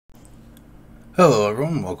Hello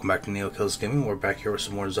everyone, welcome back to Neokills Gaming. We're back here with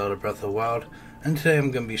some more Zelda Breath of the Wild, and today I'm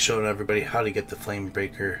going to be showing everybody how to get the Flame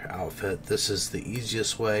Breaker outfit. This is the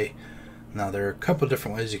easiest way. Now there are a couple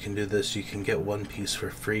different ways you can do this. You can get one piece for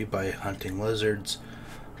free by hunting lizards,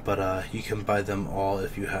 but you can buy them all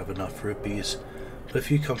if you have enough rupees. But if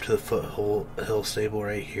you come to the Foothill Stable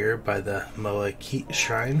right here by the Moa Keat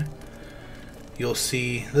Shrine, you'll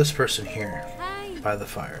see this person here by the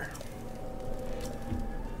fire.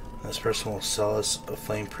 This person will sell us a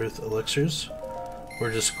flame-proof elixirs.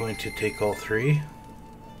 We're just going to take all three.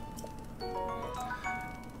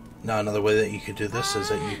 Now another way that you could do this is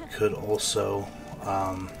that you could also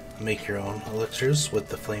make your own elixirs with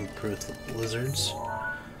the flame-proof lizards.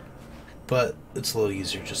 But it's a little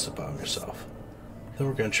easier just to buy them yourself. Then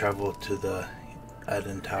we're going to travel to the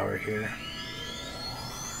Eden Tower here.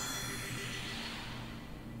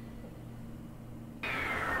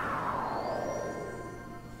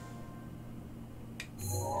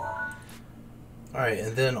 Alright,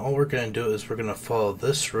 and then all we're going to do is we're going to follow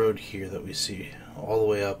this road here that we see all the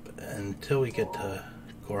way up until we get to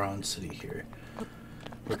Goron City here.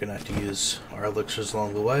 We're going to have to use our elixirs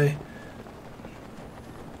along the way.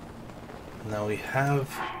 Now we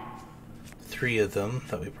have 3 of them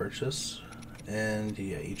that we purchased, and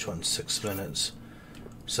yeah, each one's 6 minutes,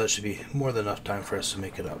 so that should be more than enough time for us to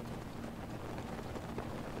make it up.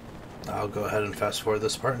 I'll go ahead and fast forward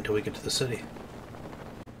this part until we get to the city.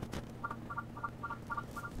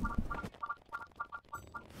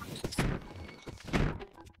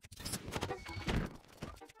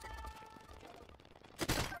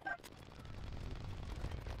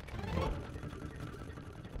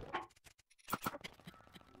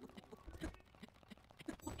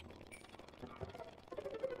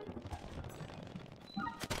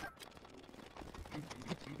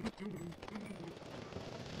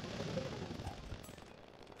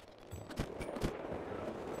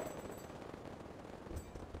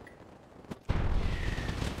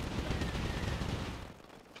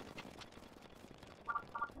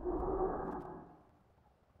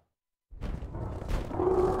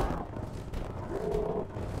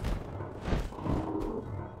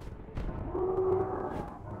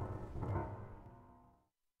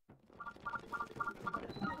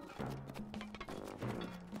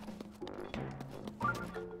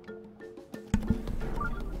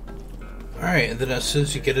 Alright, and then as soon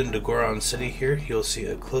as you get into Goron City here, you'll see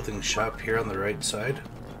a clothing shop here on the right side.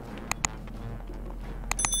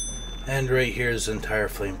 And right here is the entire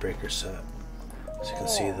Flame Breaker set. As you can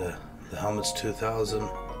see, the helmet's 2,000.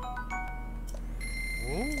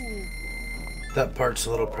 That part's a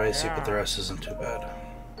little pricey, but the rest isn't too bad.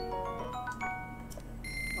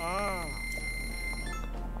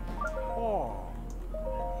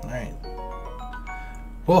 Alright.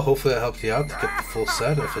 Well, hopefully that helped you out to get the full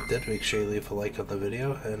set. If it did, make sure you leave a like on the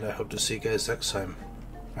video, and I hope to see you guys next time.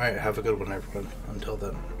 Alright, have a good one everyone. Until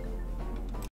then.